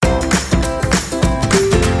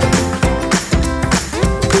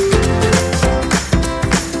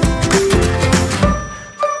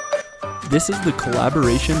This is the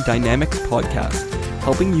Collaboration Dynamics Podcast,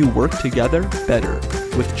 helping you work together better,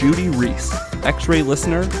 with Judy Reese, X-Ray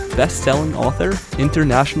listener, best-selling author,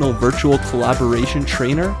 international virtual collaboration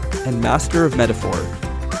trainer, and master of metaphor.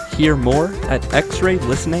 Hear more at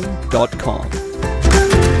xraylistening.com.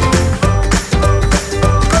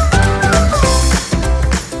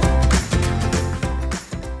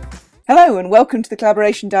 Hello and welcome to the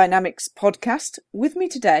Collaboration Dynamics podcast. With me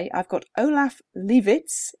today, I've got Olaf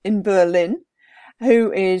Liewitz in Berlin,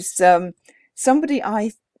 who is somebody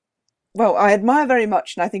I admire very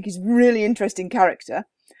much, and I think he's a really interesting character.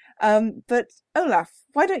 But Olaf,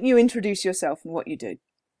 why don't you introduce yourself and what you do?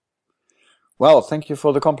 Well, thank you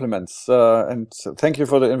for the compliments, and thank you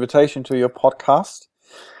for the invitation to your podcast.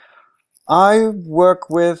 I work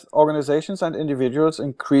with organizations and individuals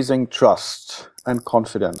increasing trust and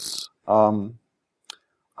confidence.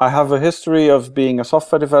 I have a history of being a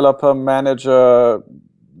software developer, manager,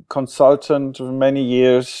 consultant for many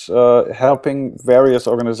years, helping various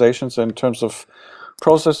organizations in terms of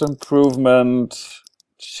process improvement,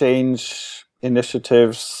 change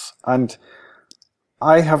initiatives, and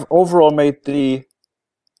I have overall made the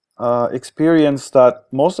experience that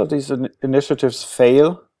most of these initiatives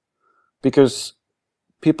fail because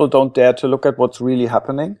people don't dare to look at what's really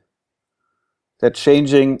happening. They're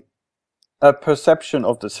changing a perception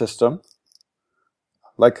of the system,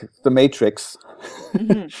 like the Matrix,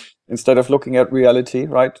 instead of looking at reality,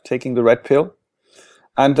 right? Taking the red pill.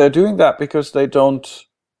 And they're doing that because they don't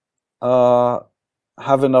have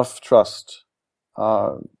enough trust.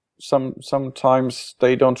 Sometimes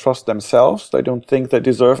they don't trust themselves. They don't think they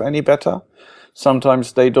deserve any better.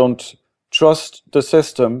 Sometimes they don't trust the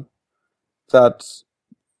system that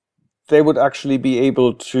they would actually be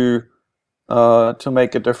able to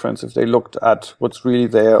make a difference if they looked at what's really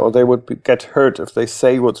there, or they would get hurt if they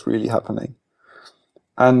say what's really happening.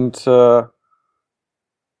 And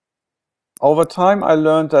over time, I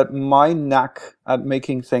learned that my knack at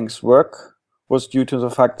making things work was due to the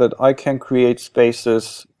fact that I can create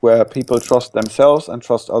spaces where people trust themselves and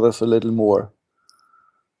trust others a little more.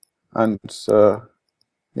 And I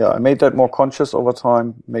made that more conscious over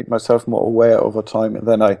time, made myself more aware over time, and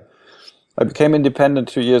then I became independent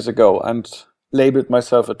 2 years ago and labeled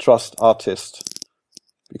myself a trust artist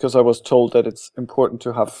because I was told that it's important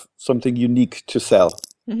to have something unique to sell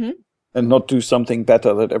and not do something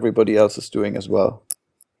better that everybody else is doing as well.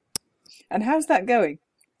 And how's that going?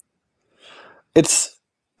 It's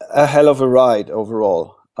a hell of a ride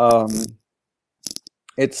overall.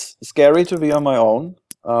 It's scary to be on my own,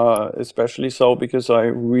 especially so because I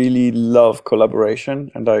really love collaboration,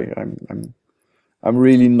 and I'm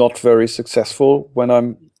really not very successful when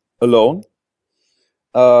I'm alone.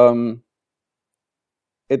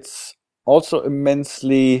 It's also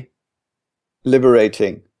immensely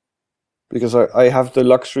liberating because I have the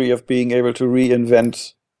luxury of being able to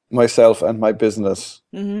reinvent myself and my business.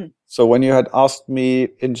 So when you had asked me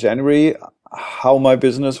in January how my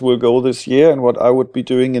business will go this year and what I would be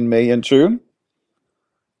doing in May and June,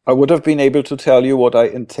 I would have been able to tell you what I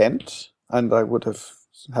intend, and I would have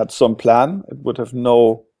had some plan. It would have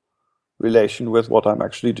no relation with what I'm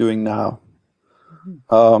actually doing now.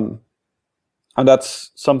 And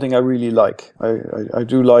that's something I really like. I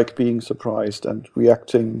do like being surprised and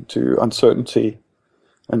reacting to uncertainty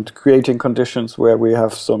and creating conditions where we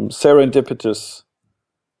have some serendipitous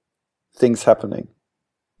things happening.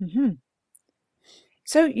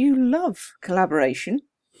 So you love collaboration,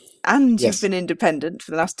 and Yes. You've been independent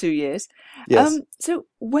for the last 2 years. Yes. So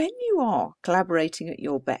when you are collaborating at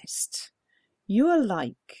your best, you are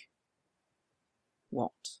like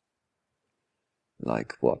what?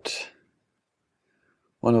 Like what?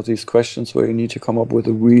 One of these questions where you need to come up with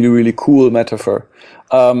a really, really cool metaphor.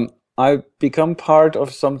 I become part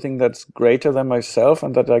of something that's greater than myself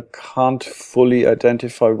and that I can't fully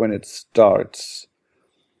identify when it starts.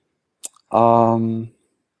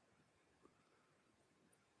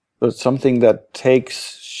 But something that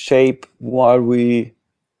takes shape while we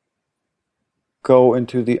go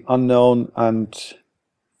into the unknown and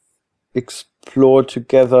explore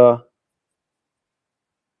together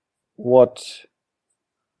what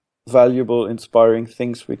valuable, inspiring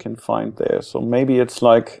things we can find there. So maybe it's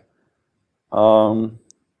like going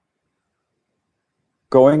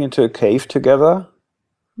into a cave together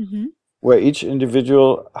where each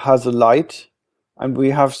individual has a light, and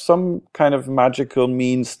we have some kind of magical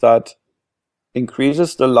means that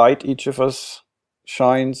increases the light each of us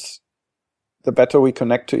shines, the better we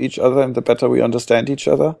connect to each other and the better we understand each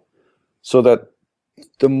other. So that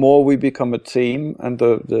the more we become a team and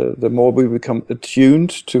the more we become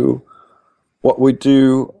attuned to what we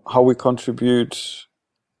do, how we contribute,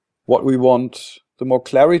 what we want, the more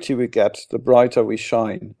clarity we get, the brighter we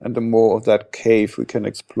shine, and the more of that cave we can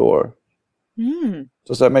explore.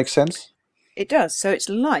 Does that make sense? It does. So it's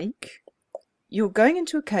like you're going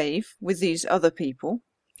into a cave with these other people,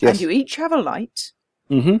 Yes. and you each have a light,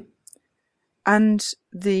 Mm-hmm. and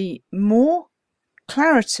the more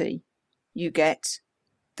clarity you get,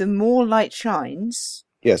 the more light shines,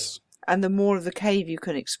 Yes. and the more of the cave you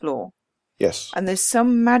can explore. Yes. And there's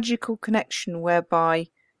some magical connection whereby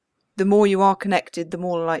the more you are connected, the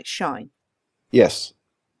more lights shine. Yes.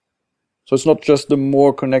 So it's not just the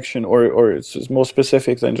more connection, or it's more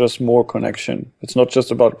specific than just more connection. It's not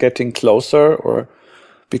just about getting closer or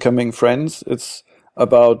becoming friends. It's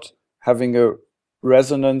about having a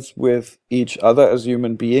resonance with each other as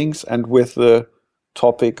human beings and with the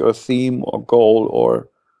topic or theme or goal or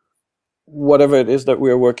whatever it is that we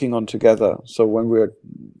are working on together. So when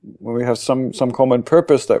we have some common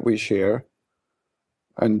purpose that we share,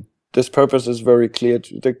 and this purpose is very clear.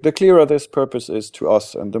 The clearer this purpose is to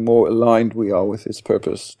us, and the more aligned we are with this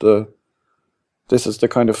purpose, this is the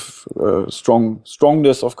kind of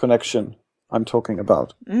strongness of connection I'm talking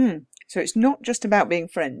about. So it's not just about being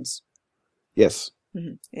friends. Yes.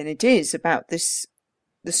 And it is about this,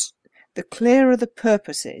 the clearer the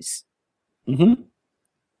purpose is, Mm-hmm.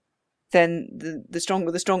 then the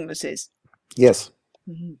stronger the strongness is. Yes.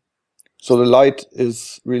 So the light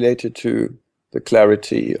is related to the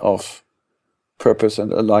clarity of purpose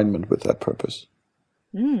and alignment with that purpose.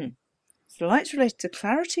 So the light's related to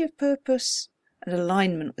clarity of purpose and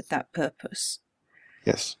alignment with that purpose.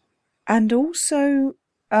 Yes. And also,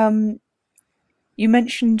 you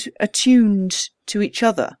mentioned attuned to each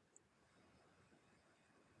other.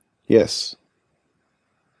 Yes.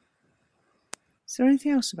 Is there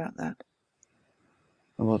anything else about that?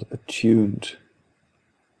 About attuned.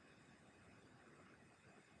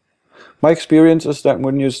 My experience is that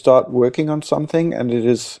when you start working on something and it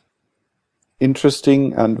is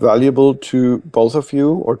interesting and valuable to both of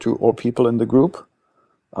you or to all people in the group,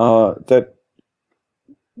 that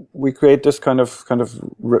we create this kind of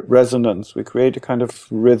resonance. We create a kind of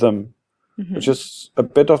rhythm, which is a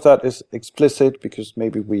bit of that is explicit because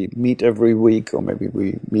maybe we meet every week or maybe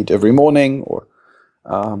we meet every morning, or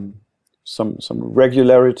some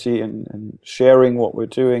regularity in sharing what we're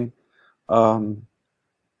doing.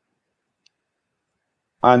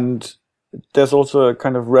 And there's also a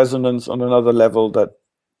kind of resonance on another level that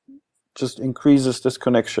just increases this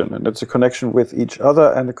connection. And it's a connection with each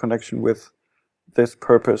other and a connection with this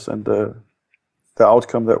purpose and the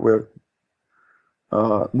outcome that we're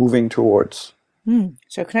moving towards.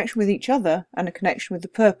 So a connection with each other and a connection with the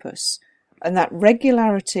purpose. And that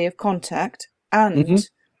regularity of contact, and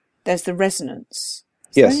there's the resonance.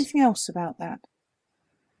 Is there anything else about that?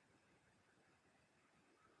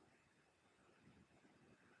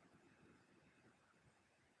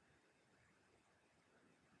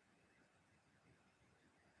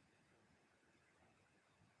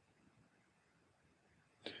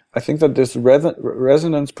 I think that this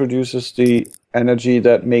resonance produces the energy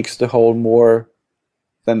that makes the whole more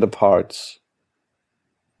than the parts.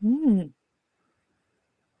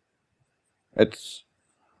 It's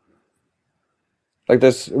like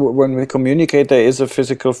this, when we communicate, there is a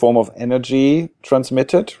physical form of energy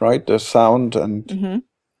transmitted, right? The sound and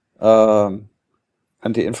the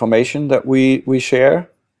information that we share.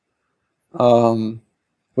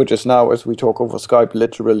 Which is now, as we talk over Skype,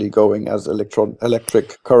 literally going as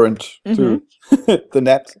electric current through the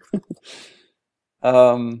net.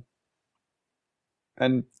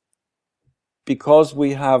 And because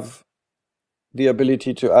we have the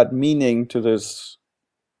ability to add meaning to this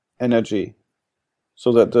energy,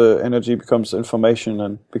 so that the energy becomes information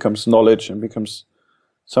and becomes knowledge and becomes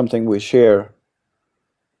something we share,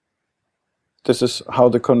 this is how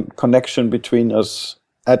the connection between us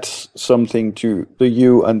adds something to the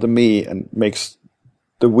you and the me and makes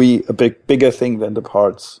the we a bigger thing than the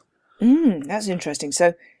parts. That's interesting.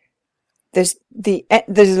 So there's a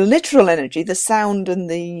literal energy, the sound and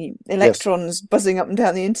the electrons buzzing up and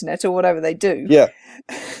down the internet or whatever they do. Yeah.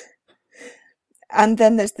 And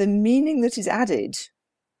then there's the meaning that is added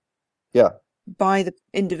by the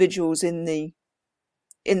individuals in the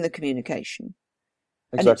communication.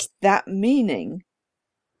 Exactly. And it's that meaning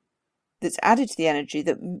that's added to the energy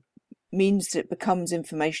that means that it becomes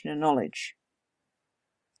information and knowledge.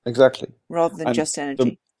 Exactly. Rather than just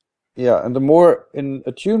energy. And the more in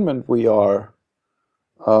attunement we are,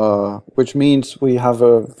 which means we have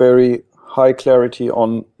a very high clarity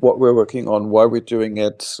on what we're working on, why we're doing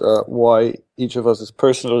it, why each of us is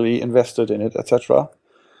personally invested in it, etc.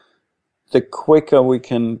 the quicker we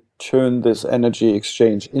can turn this energy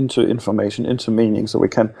exchange into information, into meaning, so we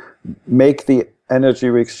can make the energy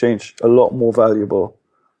we exchange a lot more valuable,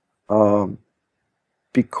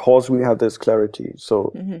 because we have this clarity.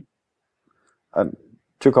 So, and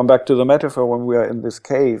to come back to the metaphor, when we are in this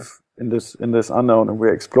cave, in this unknown, and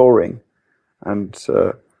we're exploring, and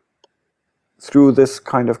through this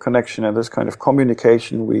kind of connection and this kind of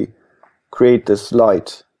communication, we create this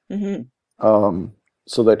light,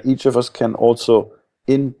 so that each of us can also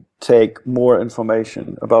intake more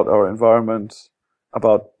information about our environment,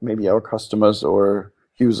 about maybe our customers or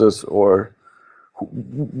users or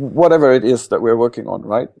whatever it is that we're working on,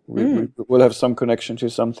 right? We will have some connection to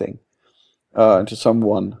something, to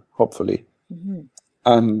someone, hopefully.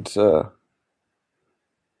 And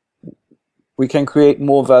we can create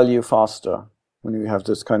more value faster when we have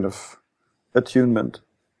this kind of attunement.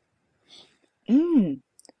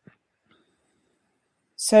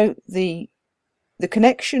 So the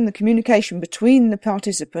connection, the communication between the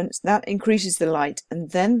participants, that increases the light,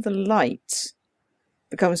 and then the light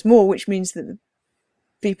becomes more, which means that the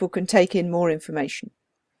people can take in more information.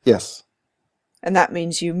 Yes. And that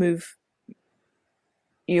means you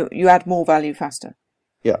add more value faster.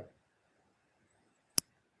 Yeah.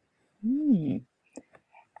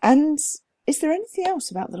 And is there anything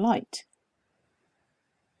else about the light?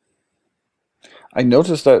 I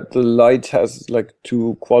noticed that the light has like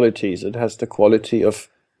two qualities. It has the quality of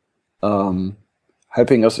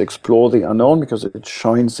helping us explore the unknown because it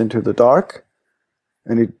shines into the dark,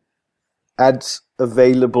 and it adds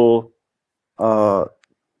available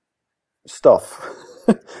stuff.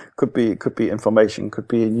 Could be information, could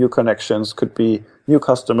be new connections, could be new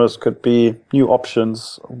customers, could be new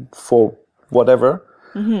options for whatever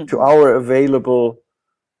to our available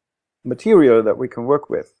material that we can work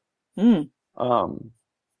with. And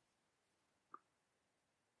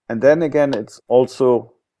then again, it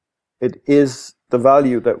is the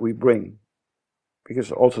value that we bring,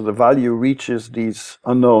 because also the value reaches these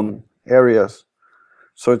unknown areas.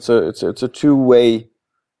 So it's a two-way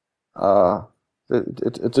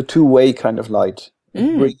it's a two-way kind of light.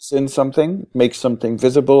 It brings in something, makes something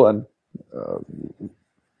visible, and I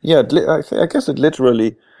guess it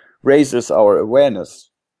literally raises our awareness,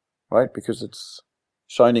 right? Because it's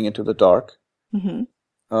shining into the dark.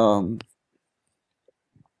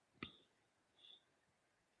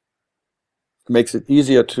 Makes it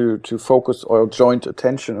easier to focus our joint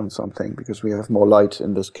attention on something because we have more light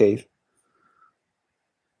in this cave.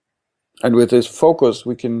 And with this focus,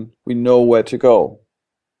 we know where to go.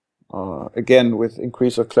 Again, with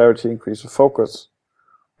increase of clarity, increase of focus,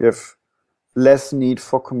 we have less need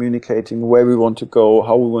for communicating where we want to go,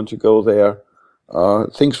 how we want to go there.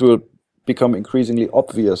 Things will become increasingly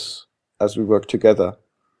obvious as we work together.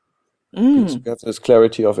 Because we have this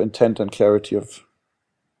clarity of intent and clarity of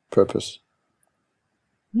purpose.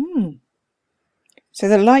 So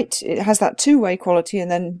the light, it has that two-way quality,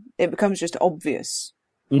 and then it becomes just obvious,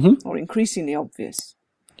 or increasingly obvious.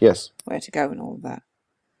 Yes. Where to go and all of that.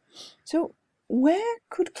 So where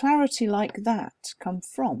could clarity like that come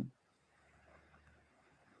from?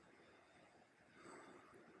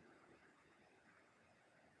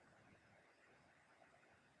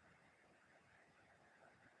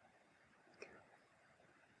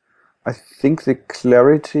 I think the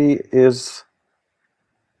clarity is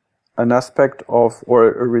an aspect of,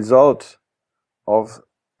 or a result of,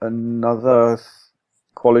 another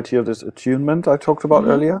quality of this attunement I talked about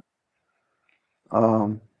earlier.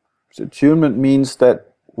 So attunement means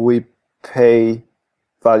that we pay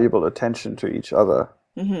valuable attention to each other,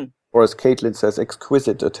 or as Caitlin says,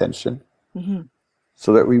 exquisite attention,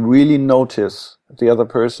 so that we really notice the other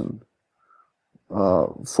person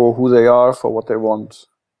for who they are, for what they want,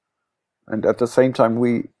 and at the same time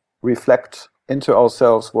we reflect into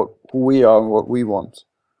ourselves who we are and what we want.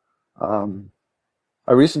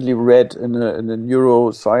 I recently read in a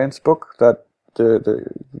neuroscience book that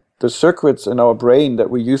the circuits in our brain that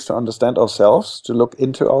we use to understand ourselves, to look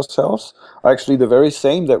into ourselves, are actually the very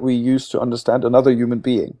same that we use to understand another human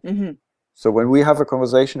being. So when we have a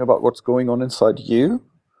conversation about what's going on inside you,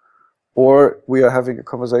 or we are having a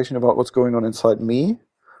conversation about what's going on inside me,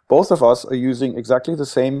 both of us are using exactly the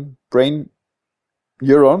same brain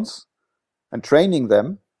neurons and training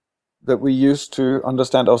them that we use to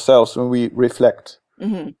understand ourselves when we reflect.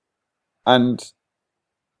 And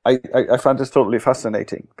I find this totally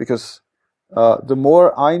fascinating, because the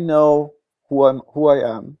more I know who I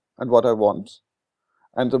am and what I want,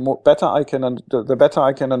 and the better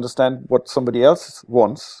I can understand what somebody else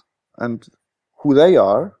wants and who they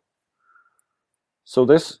are. So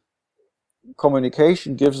this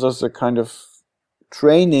communication gives us a kind of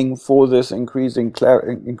training for this increase in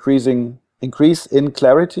clarity,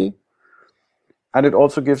 and it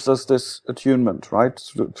also gives us this attunement, right,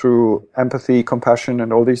 through empathy, compassion,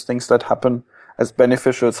 and all these things that happen as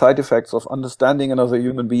beneficial side effects of understanding another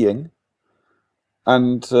human being.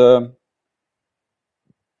 And you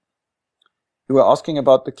were asking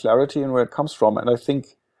about the clarity and where it comes from, and I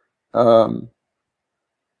think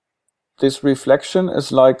this reflection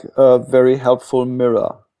is like a very helpful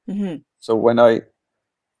mirror. Mm-hmm. So when I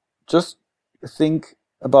just think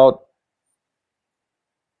about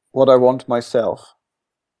what I want myself,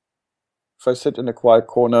 if I sit in a quiet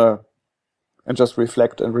corner and just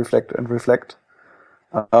reflect and reflect and reflect,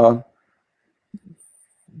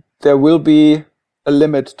 there will be a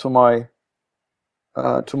limit to my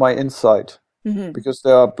insight, Mm-hmm. because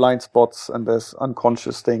there are blind spots and there's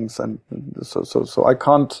unconscious things, and so I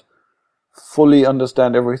can't fully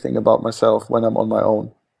understand everything about myself when I'm on my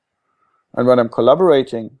own. And when I'm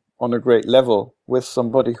collaborating on a great level with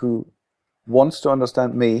somebody who wants to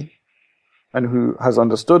understand me and who has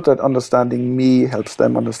understood that understanding me helps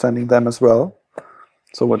them understanding them as well,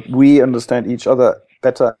 so when we understand each other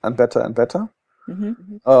better and better and better,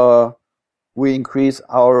 Mm-hmm. we increase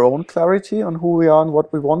our own clarity on who we are and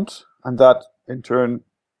what we want, and that in turn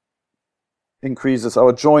increases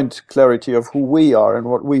our joint clarity of who we are and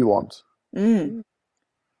what we want. Mm.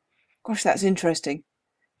 Gosh, that's interesting.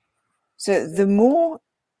 So the more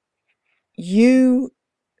you,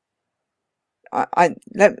 I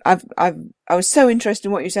was so interested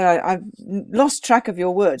in what you said. I've lost track of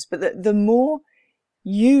your words, but the more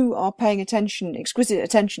you are paying attention, exquisite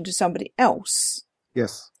attention to somebody else,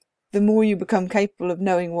 Yes. the more you become capable of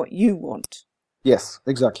knowing what you want. Yes,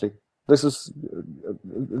 exactly. This is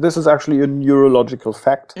actually a neurological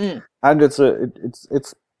fact, and it's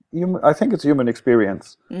human, I think it's human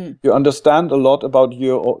experience. You understand a lot about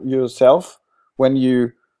yourself when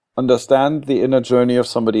you understand the inner journey of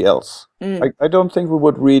somebody else. I don't think we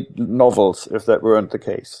would read novels if that weren't the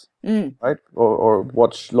case, right? Or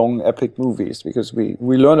watch long epic movies, because we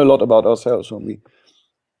learn a lot about ourselves when we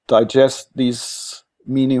digest these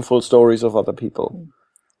meaningful stories of other people.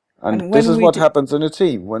 And this is what happens in a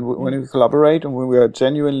team when we collaborate and when we are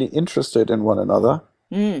genuinely interested in one another.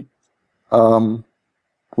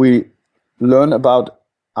 We learn about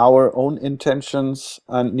our own intentions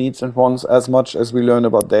and needs and wants as much as we learn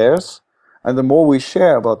about theirs. And the more we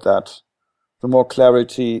share about that, the more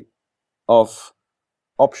clarity of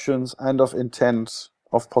options and of intent,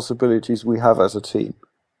 of possibilities we have as a team.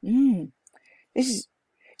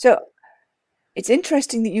 So it's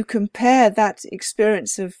interesting that you compare that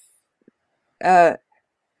experience of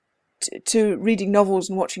to reading novels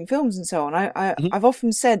and watching films and so on. I've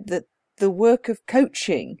often said that the work of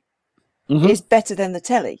coaching is better than the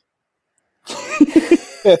telly.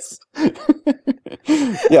 Yes.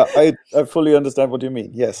 Yeah, I fully understand what you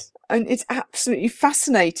mean. Yes. And it's absolutely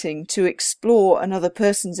fascinating to explore another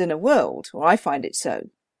person's inner world, or I find it so.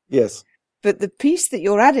 Yes. But the piece that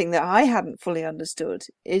you're adding that I hadn't fully understood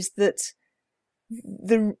is that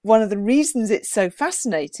one of the reasons it's so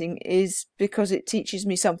fascinating is because it teaches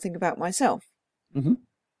me something about myself.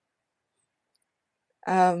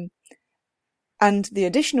 And the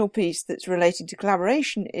additional piece that's relating to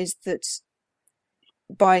collaboration is that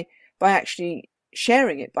by actually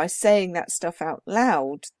sharing it, by saying that stuff out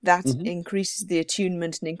loud, that increases the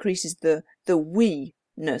attunement and increases the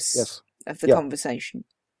we-ness of the conversation.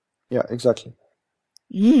 Yeah, exactly.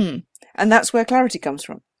 And that's where clarity comes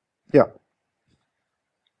from. Yeah.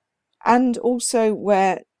 And also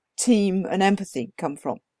where team and empathy come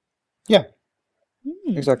from. Yeah,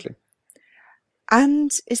 exactly. And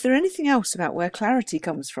is there anything else about where clarity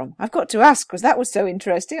comes from? I've got to ask, because that was so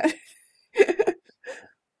interesting.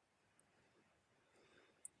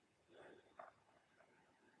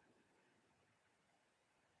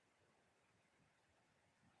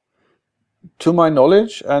 To my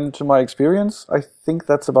knowledge and to my experience, I think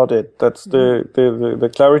that's about it. That's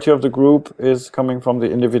the clarity of the group is coming from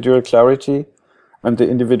the individual clarity, and the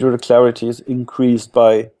individual clarity is increased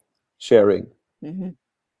by sharing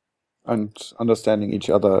and understanding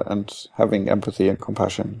each other and having empathy and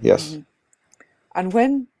compassion. Yes. And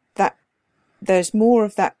when there's more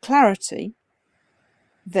of that clarity,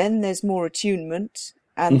 then there's more attunement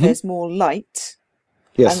and there's more light.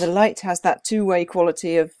 Yes. And the light has that two-way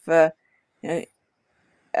quality of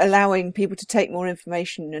allowing people to take more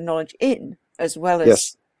information and knowledge in, as well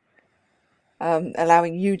as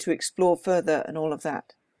allowing you to explore further and all of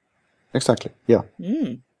that. Exactly. Yeah.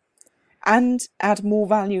 And add more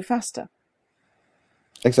value faster.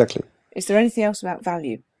 Exactly. Is there anything else about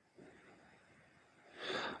value?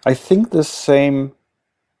 I think the same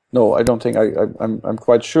No, I don't think I'm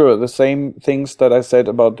quite sure. The same things that I said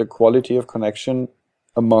about the quality of connection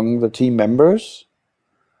among the team members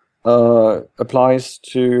applies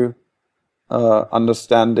to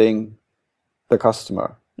understanding the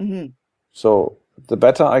customer. Mm-hmm. So the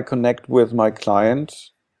better I connect with my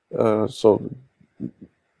client, so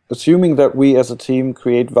assuming that we as a team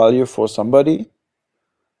create value for somebody,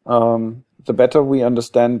 the better we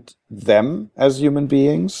understand them as human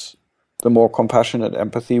beings, the more compassionate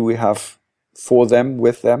empathy we have for them,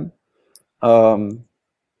 with them,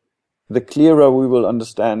 the clearer we will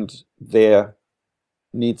understand their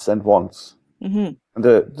needs and wants. Mm-hmm.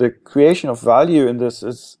 The creation of value in this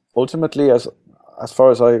is ultimately, as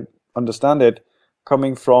far as I understand it,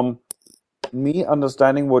 coming from me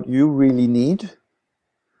understanding what you really need,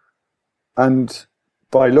 and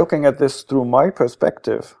by looking at this through my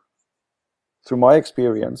perspective, through my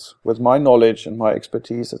experience, with my knowledge and my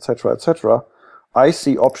expertise, etc., I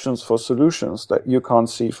see options for solutions that you can't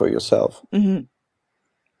see for yourself. Mm-hmm.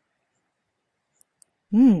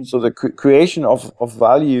 Mm. So the creation of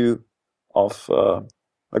value of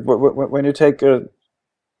like when you take a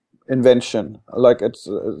invention, like it's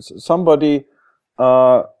somebody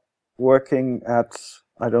working at,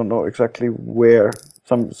 I don't know exactly where,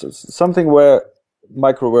 something where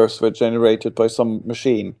microwaves were generated by some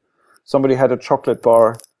machine. Somebody had a chocolate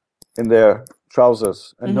bar in their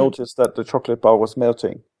trousers and noticed that the chocolate bar was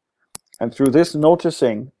melting. And through this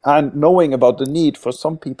noticing and knowing about the need for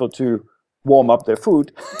some people to warm up their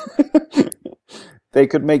food, they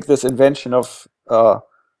could make this invention of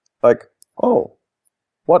like, oh,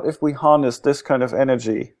 what if we harness this kind of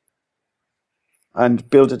energy and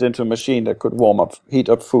build it into a machine that could heat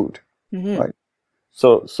up food, right?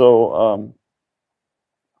 So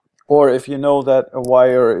or if you know that a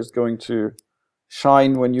wire is going to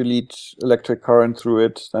shine when you lead electric current through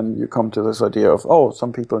it, then you come to this idea of, oh,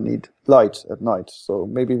 some people need light at night, so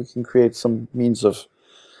maybe we can create some means of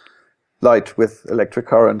light with electric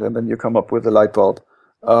current, and then you come up with a light bulb.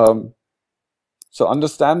 So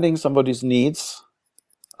understanding somebody's needs,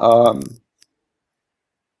 and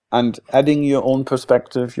adding your own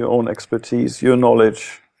perspective, your own expertise, your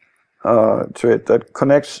knowledge to it, that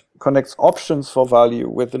connects options for value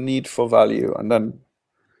with the need for value, and then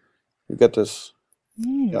you get this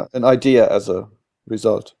an idea as a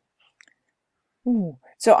result. Ooh.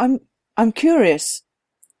 So I'm curious.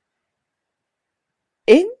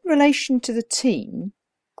 In relation to the team,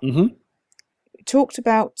 you talked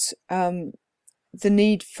about the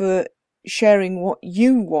need for sharing what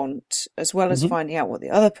you want as well as finding out what the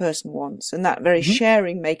other person wants, and that very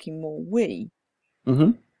sharing making more we.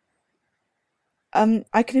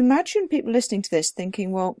 I can imagine people listening to this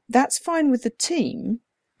thinking, well, that's fine with the team,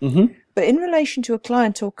 but in relation to a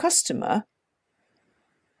client or customer,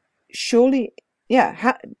 surely,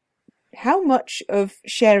 how much of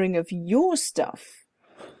sharing of your stuff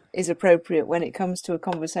is appropriate when it comes to a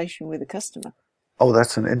conversation with a customer? Oh,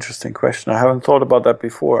 that's an interesting question. I haven't thought about that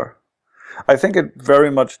before. I think it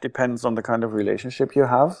very much depends on the kind of relationship you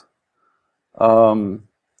have.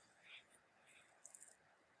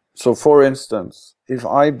 So, for instance, if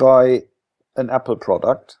I buy an Apple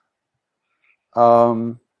product,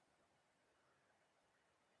 the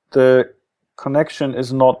connection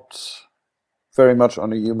is not very much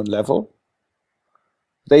on a human level.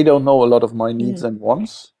 They don't know a lot of my needs and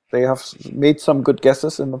wants. They have made some good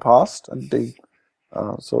guesses in the past, and they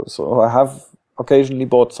so I have occasionally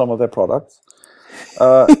bought some of their products.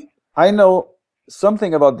 I know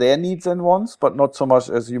something about their needs and wants, but not so much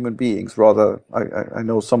as human beings. Rather, I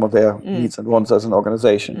know some of their needs and wants as an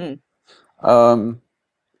organization. And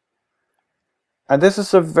this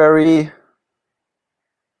is a very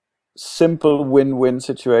simple win-win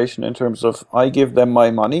situation in terms of I give them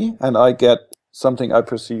my money and I get something I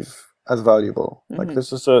perceive as valuable. Like,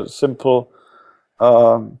 this is a simple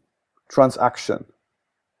transaction.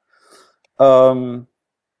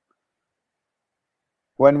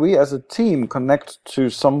 When we as a team connect to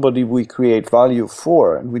somebody we create value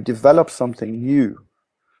for and we develop something new,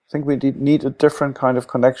 I think we need a different kind of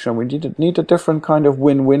connection. We need a different kind of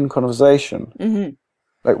win-win conversation.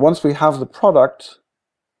 Like, once we have the product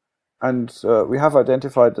and we have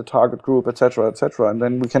identified the target group, etc., and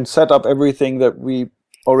then we can set up everything that we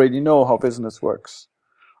already know how business works.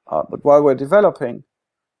 But while we're developing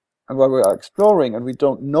and while we are exploring and we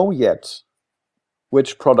don't know yet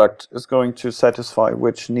which product is going to satisfy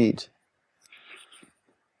which need,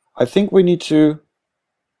 I think we need to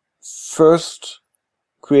first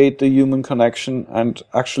create the human connection and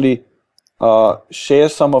actually share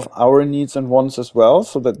some of our needs and wants as well,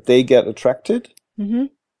 so that they get attracted.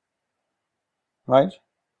 Right?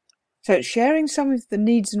 So sharing some of the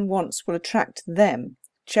needs and wants will attract them.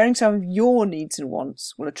 Sharing some of your needs and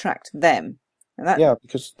wants will attract them. And that, Yeah,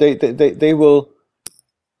 because they will.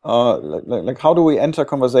 Like how do we enter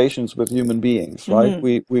conversations with human beings, right?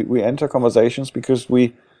 We enter conversations because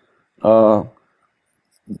we have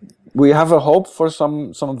a hope for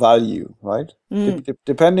some value, right?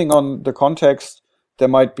 Depending on the context, there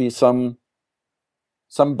might be some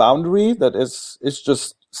boundary that is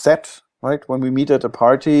just set, right? When we meet at a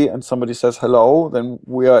party and somebody says hello, then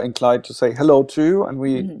we are inclined to say hello too, and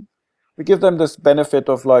we give them this benefit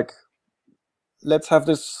of like, let's have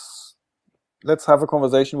a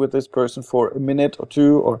conversation with this person for a minute or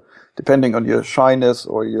two, or depending on your shyness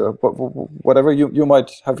or your whatever, you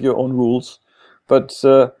might have your own rules. But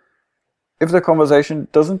if the conversation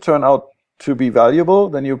doesn't turn out to be valuable,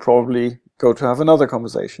 then you probably go to have another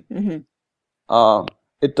conversation.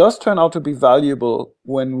 It does turn out to be valuable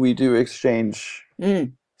when we do exchange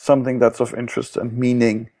something that's of interest and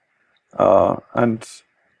meaning, and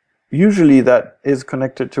usually that is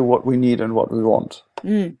connected to what we need and what we want.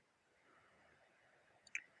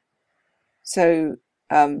 So,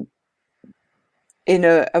 in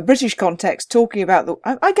a British context, talking about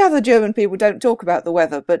I gather German people don't talk about the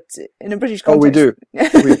weather, but in a British context... Oh,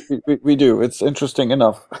 we do. we do. It's interesting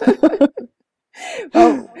enough.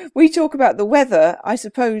 Well, we talk about the weather, I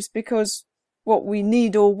suppose, because what we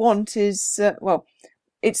need or want is,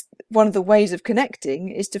 it's one of the ways of connecting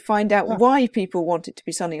is to find out why people want it to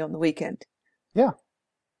be sunny on the weekend. Yeah,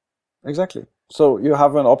 exactly. So you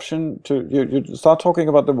have an option to you start talking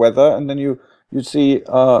about the weather, and then you see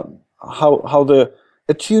how the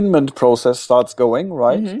attunement process starts going,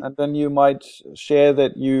 right? And then you might share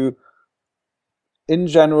that you, in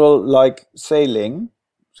general, like sailing.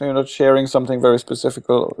 So you're not sharing something very specific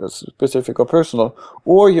or personal,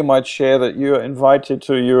 or you might share that you're invited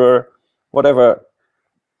to your whatever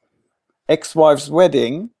ex-wife's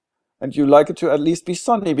wedding, and you like it to at least be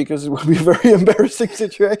sunny because it will be a very embarrassing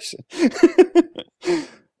situation.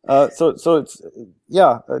 So it's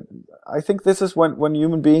I think this is when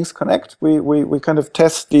human beings connect, we kind of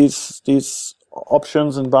test these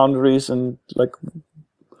options and boundaries, and like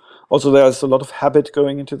also there's a lot of habit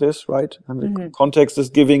going into this, right? And the context is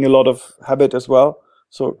giving a lot of habit as well.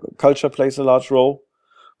 So culture plays a large role.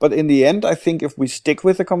 But in the end, I think if we stick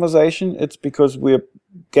with the conversation, it's because we're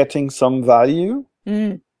getting some value.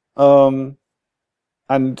 And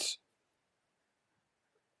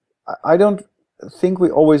I don't think we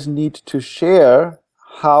always need to share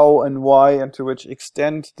how and why and to which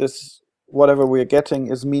extent this, whatever we're getting,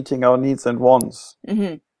 is meeting our needs and wants.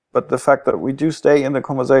 But the fact that we do stay in the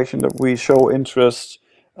conversation, that we show interest,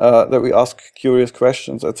 that we ask curious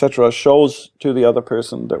questions, etc., shows to the other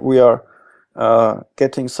person that we are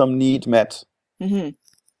getting some need met. One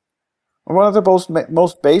of the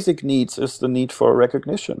most basic needs is the need for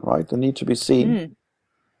recognition, right? The need to be seen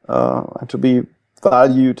and to be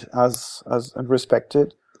valued as and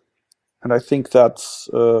respected. And I think that's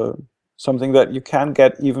something that you can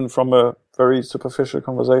get even from a very superficial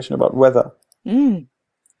conversation about weather.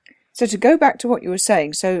 So to go back to what you were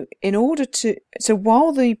saying, so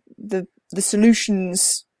while the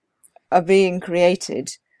solutions are being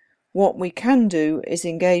created, what we can do is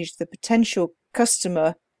engage the potential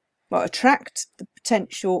customer, attract the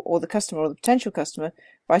potential or the customer or the potential customer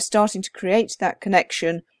by starting to create that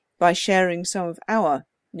connection by sharing some of our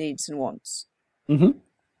needs and wants. Is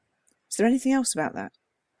there anything else about that?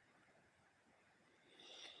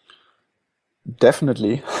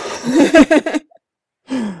 Definitely.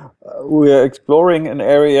 We are exploring an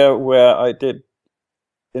area where I did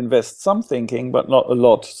invest some thinking, but not a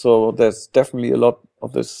lot. So there's definitely a lot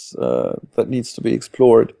of this that needs to be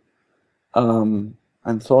explored and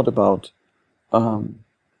thought about.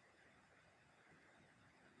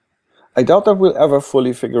 I doubt that we'll ever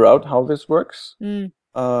fully figure out how this works.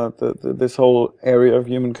 This whole area of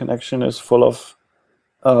human connection is full of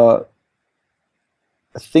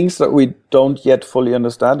things that we don't yet fully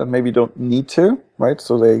understand and maybe don't need to, right?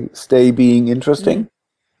 So they stay being interesting.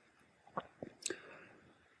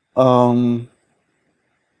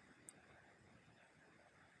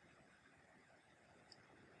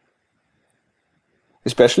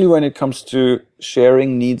 Especially when it comes to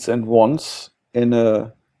sharing needs and wants in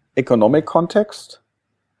a economic context,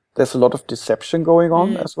 there's a lot of deception going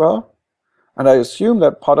on as well. And I assume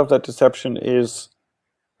that part of that deception is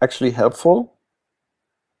actually helpful.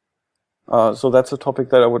 So that's a topic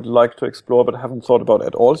that I would like to explore, but haven't thought about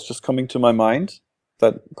at all. It's just coming to my mind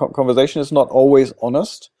that conversation is not always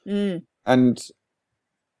honest. And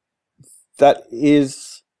that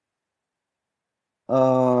is,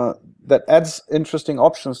 that adds interesting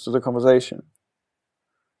options to the conversation.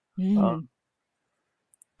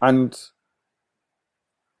 And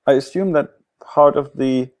I assume that part of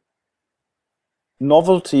the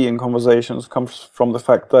novelty in conversations comes from the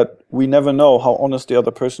fact that we never know how honest the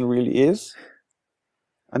other person really is.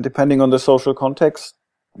 And depending on the social context,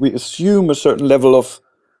 we assume a certain level of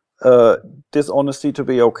dishonesty to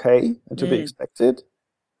be okay and to be expected,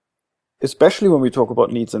 especially when we talk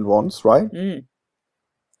about needs and wants, right?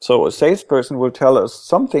 So a salesperson will tell us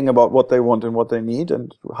something about what they want and what they need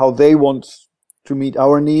and how they want to meet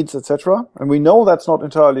our needs, etc. And we know that's not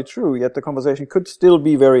entirely true, yet the conversation could still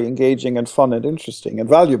be very engaging and fun and interesting and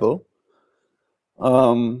valuable.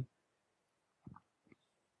 And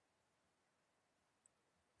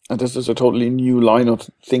this is a totally new line of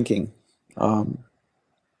thinking,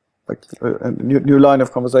 like a new line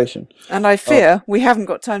of conversation. And I fear we haven't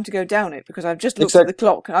got time to go down it because I've just looked at the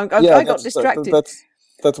clock. I got distracted.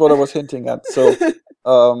 That's what I was hinting at. So,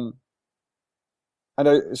 and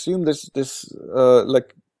I assume this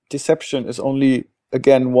like deception is only,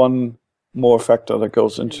 again, one more factor that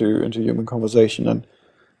goes into human conversation. And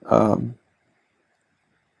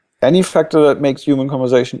any factor that makes human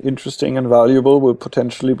conversation interesting and valuable will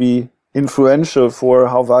potentially be influential for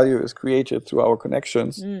how value is created through our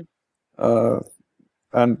connections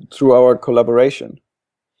and through our collaboration.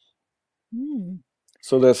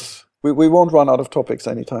 So we won't run out of topics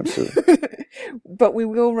anytime soon. But we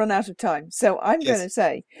will run out of time. So I'm going to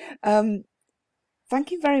say,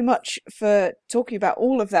 thank you very much for talking about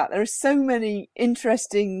all of that. There are so many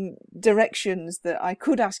interesting directions that I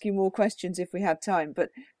could ask you more questions if we had time,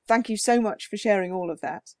 but thank you so much for sharing all of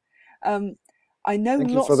that. I know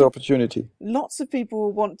Thank you for the opportunity. Lots of people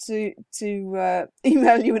will want to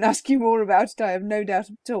email you and ask you more about it. I have no doubt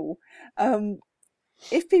at all.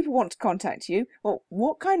 If people want to contact you, well,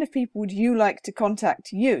 what kind of people would you like to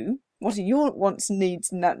contact you? What are your wants and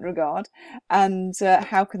needs in that regard? And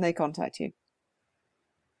how can they contact you?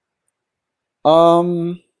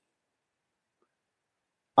 I'm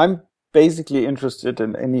basically interested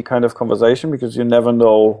in any kind of conversation because you never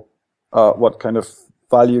know what kind of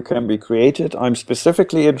value can be created. I'm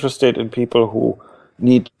specifically interested in people who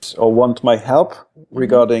need or want my help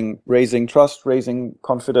regarding raising trust, raising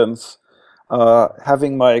confidence,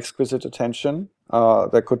 having my exquisite attention.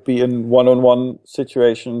 That could be in one-on-one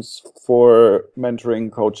situations for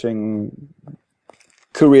mentoring, coaching,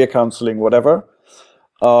 career counseling, whatever.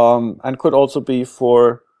 And could also be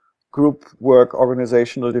for group work,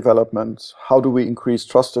 organizational development. How do we increase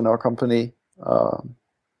trust in our company and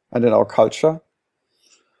in our culture?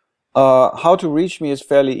 How to reach me is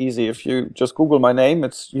fairly easy. If you just Google my name,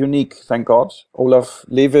 it's unique, thank God. Olaf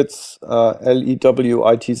Lewitz,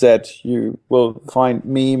 Lewitz. You will find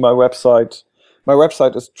me, my website. My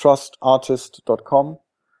website is trustartist.com.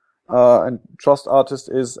 And Trust Artist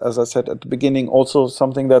is, as I said at the beginning, also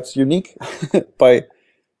something that's unique by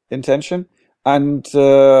intention. And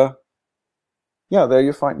there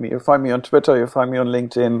you find me. You find me on Twitter, you find me on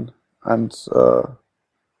LinkedIn, and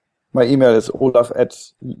my email is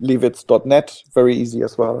olaf@lewitz.net. Very easy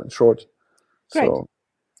as well, in short. Great. So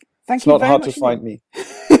Thank you it's not very hard much to find me.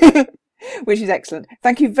 Which is excellent.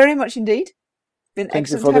 Thank you very much indeed. Been Thank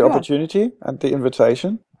you excellent for to have the you on. opportunity and the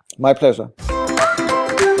invitation. My pleasure.